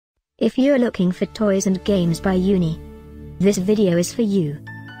If you're looking for toys and games by Uni, this video is for you.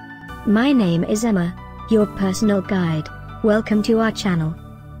 My name is Emma, your personal guide. Welcome to our channel.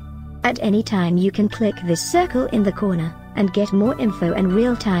 At any time you can click this circle in the corner, and get more info and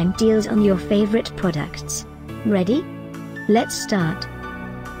real-time deals on your favorite products. Ready? Let's start.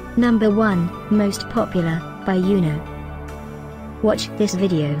 Number 1, Most Popular, by Uno. Watch this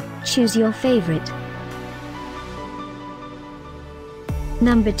video, choose your favorite.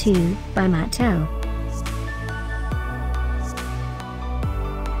 Number 2, by Mattel.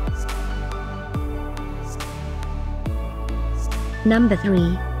 Number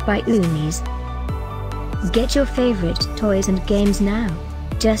 3, by Oonies. Get your favorite toys and games now.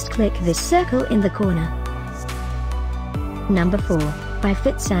 Just click this circle in the corner. Number 4, by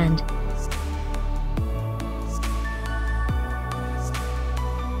FitSand.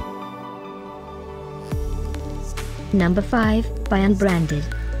 Number 5, by Unbranded.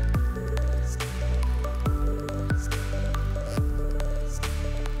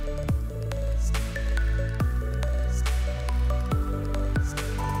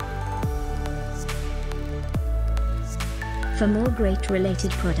 For more great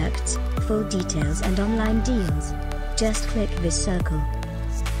related products, full details and online deals, just click this circle.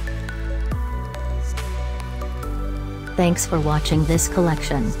 Thanks for watching this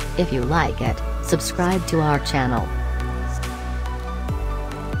collection. If you like it, subscribe to our channel.